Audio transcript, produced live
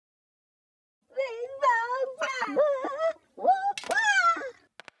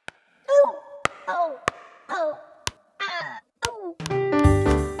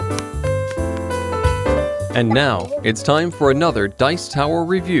And now, it's time for another Dice Tower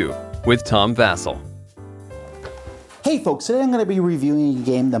review with Tom Vasel. Hey folks, today I'm going to be reviewing a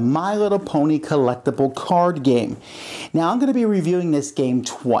game, the My Little Pony collectible card game. Now I'm going to be reviewing this game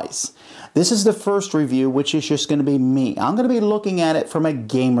twice. This is the first review, which is just going to be me. I'm going to be looking at it from a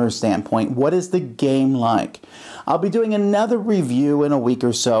gamer standpoint. What is the game like? I'll be doing another review in a week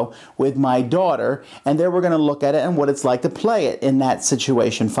or so with my daughter, and there we're going to look at it and what it's like to play it in that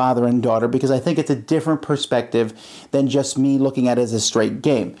situation, father and daughter, because I think it's a different perspective than just me looking at it as a straight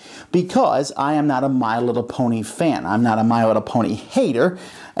game. Because I am not a My Little Pony fan. I'm not a My Little Pony hater.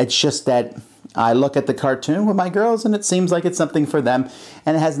 It's just that I look at the cartoon with my girls and it seems like it's something for them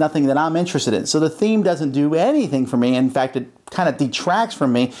and it has nothing that I'm interested in. So the theme doesn't do anything for me. In fact, it kind of detracts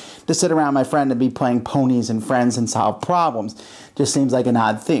from me to sit around my friend and be playing ponies and friends and solve problems. Just seems like an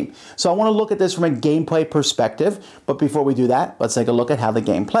odd theme. So I want to look at this from a gameplay perspective. But before we do that, let's take a look at how the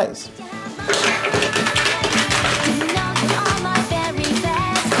game plays.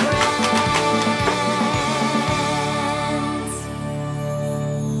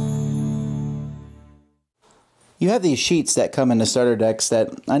 You have these sheets that come in the starter decks that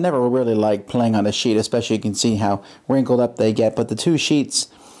I never really like playing on a sheet, especially you can see how wrinkled up they get. But the two sheets,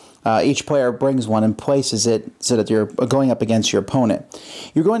 each player brings one and places it so that you're going up against your opponent.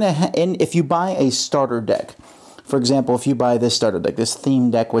 You're going to, if you buy a starter deck, for example, if you buy this starter deck, this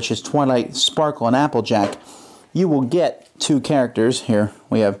theme deck, which is Twilight Sparkle and Applejack, you will get two characters. Here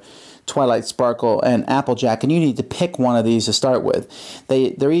we have Twilight Sparkle and Applejack, and you need to pick one of these to start with.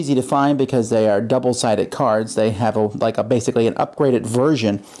 They're easy to find because they are double-sided cards. They have basically an upgraded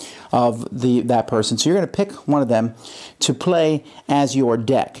version of that person. So you're going to pick one of them to play as your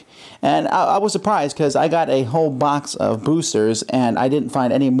deck. And I was surprised because I got a whole box of boosters and I didn't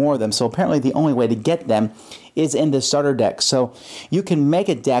find any more of them. So apparently the only way to get them is in the starter deck. So you can make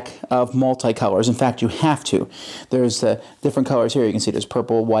a deck of multicolors. In fact, you have to. There's different colors here. You can see there's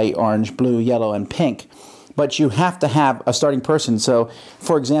purple, white, orange, blue, yellow, and pink. But you have to have a starting person. So,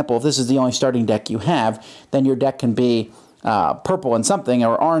 for example, if this is the only starting deck you have, then your deck can be purple and something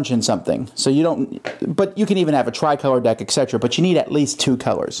or orange and something. So you don't, but you can even have a tricolor deck, etc. But you need at least two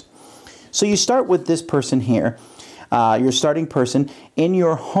colors. So you start with this person here. Your starting person in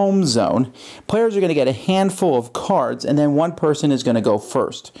your home zone. Players are going to get a handful of cards, and then one person is going to go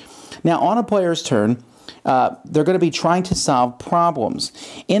first. Now, on a player's turn, they're going to be trying to solve problems.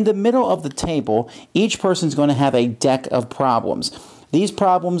 In the middle of the table, each person is going to have a deck of problems. These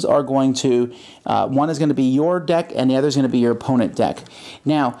problems are going to, one is going to be your deck, and the other is going to be your opponent deck.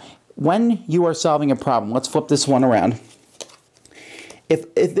 Now, when you are solving a problem, let's flip this one around.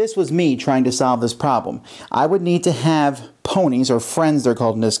 If this was me trying to solve this problem, I would need to have ponies, or friends they're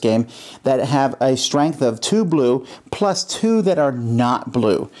called in this game, that have a strength of 2 blue plus 2 that are not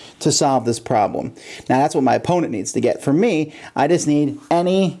blue to solve this problem. Now that's what my opponent needs to get. For me, I just need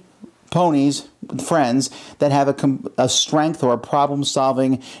any ponies, friends, that have a strength or a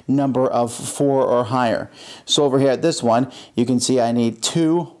problem-solving number of 4 or higher. So over here at this one, you can see I need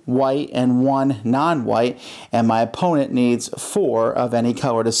 2 white and 1 non-white, and my opponent needs 4 of any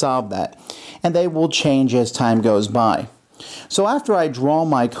color to solve that. And they will change as time goes by. So after I draw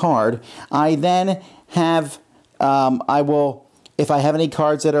my card, I then have, if I have any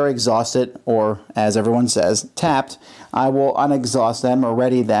cards that are exhausted, or as everyone says, tapped, I will unexhaust them or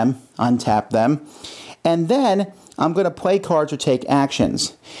ready them, untap them, and then I'm going to play cards or take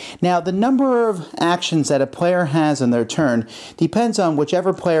actions. Now, the number of actions that a player has in their turn depends on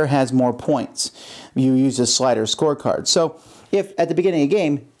whichever player has more points. You use a slider scorecard. So if at the beginning of the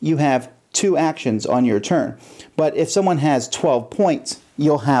game you have 2 actions on your turn, but if someone has 12 points,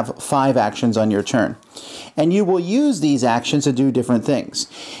 you'll have 5 actions on your turn. And you will use these actions to do different things.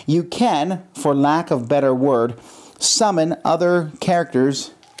 You can, for lack of better word, summon other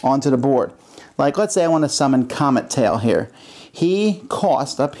characters onto the board. Like, let's say I want to summon Comet Tail here. He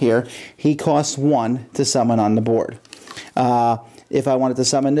costs 1 to summon on the board. If I wanted to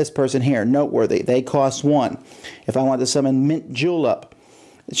summon this person here, Noteworthy, they cost 1. If I wanted to summon Mint Julep,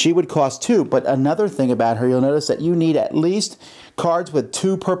 she would cost 2. But another thing about her, you'll notice that you need at least cards with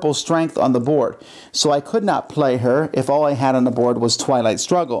 2 purple strength on the board. So I could not play her if all I had on the board was Twilight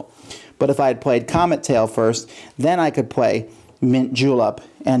Struggle. But if I had played Comet Tail first, then I could play Mint Julep,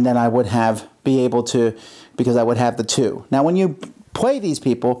 and then I would be able to, because I would have the 2. Now when you play these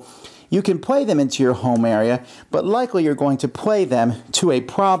people, you can play them into your home area, but likely you're going to play them to a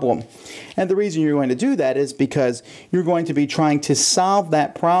problem. And the reason you're going to do that is because you're going to be trying to solve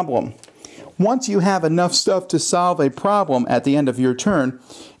that problem. Once you have enough stuff to solve a problem at the end of your turn,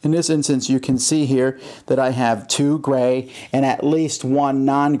 in this instance you can see here that I have 2 gray and at least 1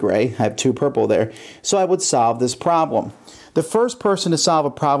 non-gray. I have 2 purple there. So I would solve this problem. The first person to solve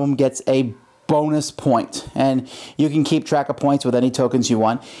a problem gets a bonus point, and you can keep track of points with any tokens you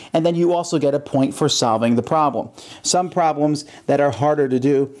want, and then you also get a point for solving the problem. Some problems that are harder to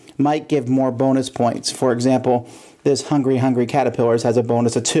do might give more bonus points. For example, this Hungry Caterpillars has a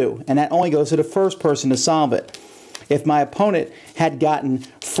bonus of 2, and that only goes to the first person to solve it. If my opponent had gotten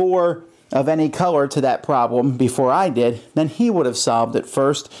 4 of any color to that problem before I did, then he would have solved it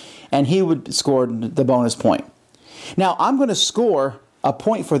first, and he would score the bonus point. Now, I'm going to score a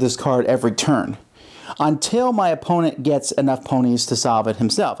point for this card every turn until my opponent gets enough ponies to solve it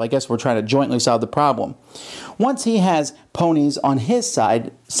himself. I guess we're trying to jointly solve the problem. Once he has ponies on his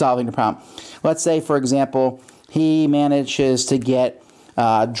side solving the problem, let's say, for example, he manages to get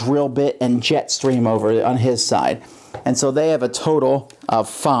drill bit and jet stream over on his side, and so they have a total of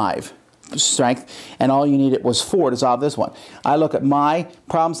 5 strength, and all you needed was 4 to solve this one. I look at my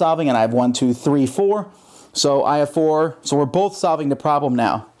problem solving, and I have 1, 2, 3, 4. So I have 4, so we're both solving the problem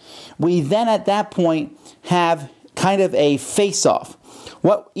now. We then at that point have kind of a face-off.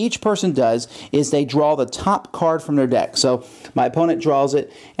 What each person does is they draw the top card from their deck. So my opponent draws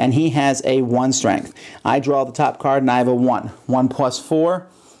it, and he has a 1 strength. I draw the top card, and I have a 1. 1 plus 4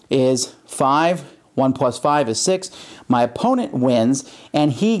 is 5. 1 plus 5 is 6. My opponent wins,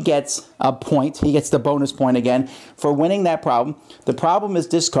 and he gets a point. He gets the bonus point again for winning that problem. The problem is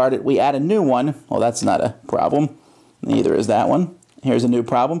discarded. We add a new one. Well, that's not a problem. Neither is that one. Here's a new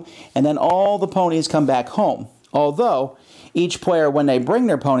problem. And then all the ponies come back home. Although, each player, when they bring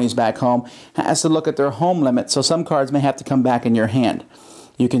their ponies back home, has to look at their home limit, so some cards may have to come back in your hand.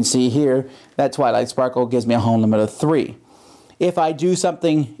 You can see here that Twilight Sparkle gives me a home limit of 3. If I do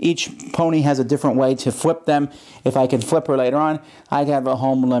something, each pony has a different way to flip them. If I can flip her later on, I have a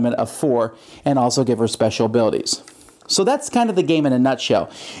home limit of 4 and also give her special abilities. So that's kind of the game in a nutshell.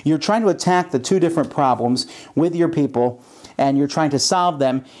 You're trying to attack the 2 different problems with your people, and you're trying to solve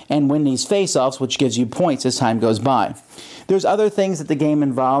them and win these face-offs, which gives you points as time goes by. There's other things that the game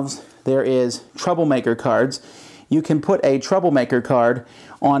involves. There is troublemaker cards. You can put a troublemaker card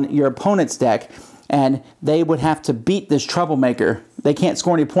on your opponent's deck, and they would have to beat this troublemaker. They can't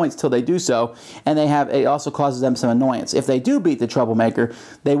score any points till they do so, and it also causes them some annoyance. If they do beat the troublemaker,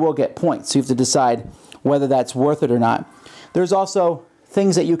 they will get points. So you have to decide whether that's worth it or not. There's also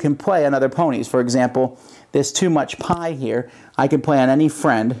things that you can play on other ponies. For example, this Too Much Pie here, I can play on any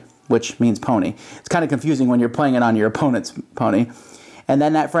friend, which means pony. It's kind of confusing when you're playing it on your opponent's pony. And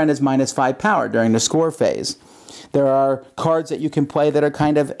then that friend is -5 power during the score phase. There are cards that you can play that are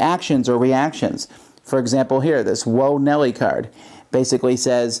kind of actions or reactions. For example here, this Whoa Nelly card basically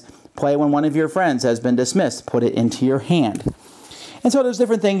says, play when one of your friends has been dismissed, put it into your hand. And so there's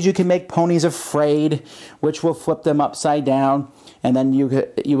different things. You can make ponies afraid, which will flip them upside down, and then you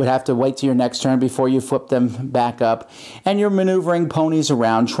would have to wait till your next turn before you flip them back up. And you're maneuvering ponies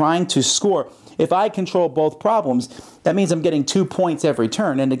around, trying to score. If I control both problems, that means I'm getting 2 points every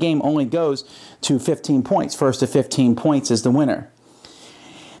turn, and the game only goes to 15 points. First to 15 points is the winner.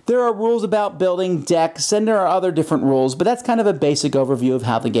 There are rules about building decks, and there are other different rules, but that's kind of a basic overview of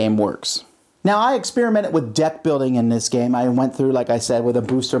how the game works. Now, I experimented with deck building in this game. I went through, like I said, with a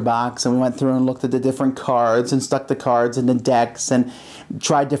booster box, and we went through and looked at the different cards and stuck the cards into decks and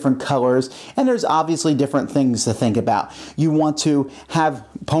tried different colors. And there's obviously different things to think about. You want to have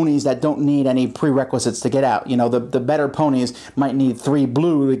ponies that don't need any prerequisites to get out. You know, the better ponies might need 3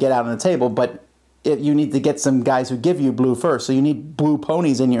 blue to get out on the table, but you need to get some guys who give you blue first. So you need blue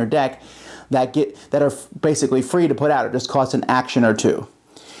ponies in your deck that are basically free to put out. It just costs an action or 2.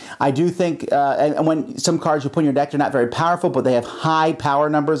 I do think, and when some cards you put in your deck, they're not very powerful, but they have high power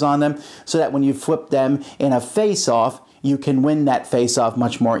numbers on them, so that when you flip them in a face-off, you can win that face-off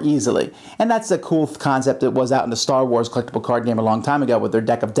much more easily. And that's a cool concept that was out in the Star Wars collectible card game a long time ago with their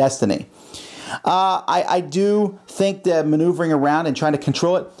Deck of Destiny. I do think that maneuvering around and trying to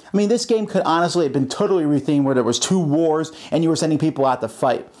control it, I mean, this game could honestly have been totally rethemed where there was 2 wars and you were sending people out to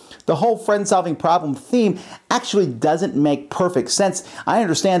fight. The whole friend-solving problem theme actually doesn't make perfect sense. I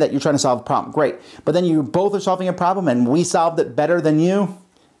understand that you're trying to solve a problem, great. But then you both are solving a problem and we solved it better than you?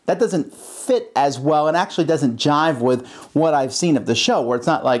 That doesn't fit as well and actually doesn't jive with what I've seen of the show, where it's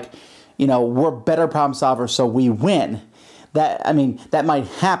not like, you know, we're better problem solvers so we win. I mean, that might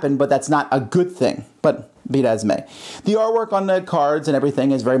happen, but that's not a good thing. But be it as may. The artwork on the cards and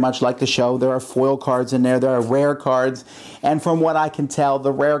everything is very much like the show. There are foil cards in there. There are rare cards. And from what I can tell,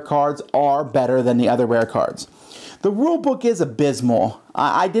 the rare cards are better than the other rare cards. The rule book is abysmal.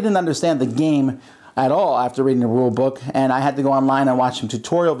 I didn't understand the game at all after reading the rule book, and I had to go online and watch some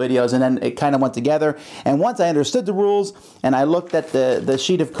tutorial videos, and then it kind of went together. And once I understood the rules and I looked at the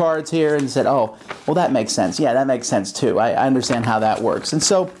sheet of cards here and said, oh, well, that makes sense. Yeah, that makes sense too. I understand how that works. And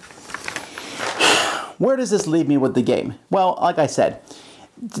so where does this leave me with the game? Well, like I said,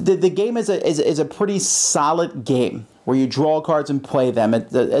 the game is a pretty solid game where you draw cards and play them.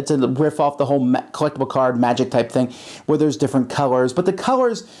 It's a riff off the whole collectible card magic type thing where there's different colors, but the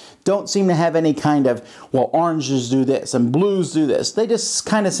colors don't seem to have any kind of, well, oranges do this and blues do this. They just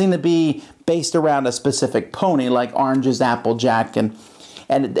kind of seem to be based around a specific pony, like orange is Applejack, and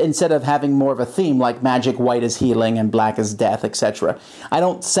instead of having more of a theme like magic, white is healing, and black is death, etc. I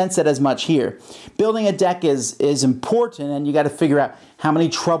don't sense it as much here. Building a deck is important, and you got to figure out how many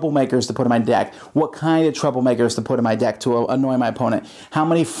troublemakers to put in my deck, what kind of troublemakers to put in my deck to annoy my opponent, how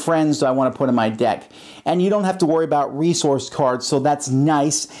many friends do I want to put in my deck. And you don't have to worry about resource cards, so that's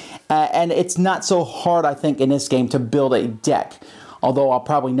nice. And it's not so hard, I think, in this game to build a deck. Although I'll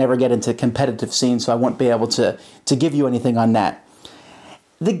probably never get into competitive scenes, so I won't be able to give you anything on that.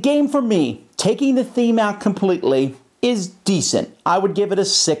 The game for me, taking the theme out completely, is decent. I would give it a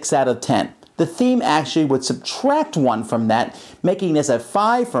 6 out of 10. The theme actually would subtract 1 from that, making this a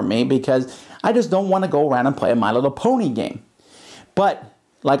 5 for me because I just don't want to go around and play a My Little Pony game. But,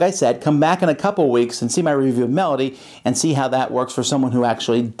 like I said, come back in a couple weeks and see my review of Melody and see how that works for someone who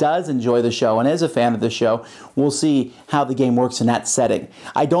actually does enjoy the show and is a fan of the show. We'll see how the game works in that setting.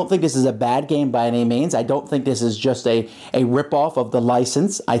 I don't think this is a bad game by any means. I don't think this is just a ripoff of the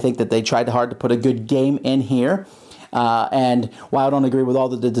license. I think that they tried hard to put a good game in here. And while I don't agree with all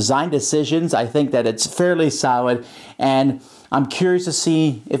the design decisions, I think that it's fairly solid, and I'm curious to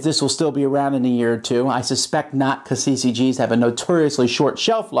see if this will still be around in a year or two. I suspect not, because CCGs have a notoriously short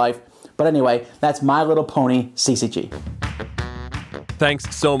shelf life. But anyway, that's My Little Pony CCG.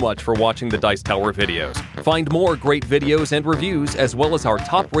 Thanks so much for watching the Dice Tower videos. Find more great videos and reviews, as well as our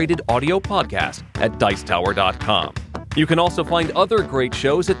top-rated audio podcast at Dicetower.com. You can also find other great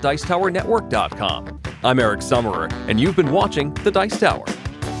shows at DicetowerNetwork.com. I'm Eric Summerer, and you've been watching The Dice Tower.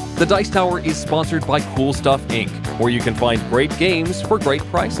 The Dice Tower is sponsored by Cool Stuff Inc., where you can find great games for great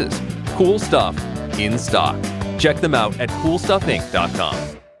prices. Cool stuff in stock. Check them out at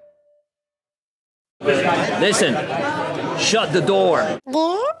CoolStuffInc.com. Listen, shut the door.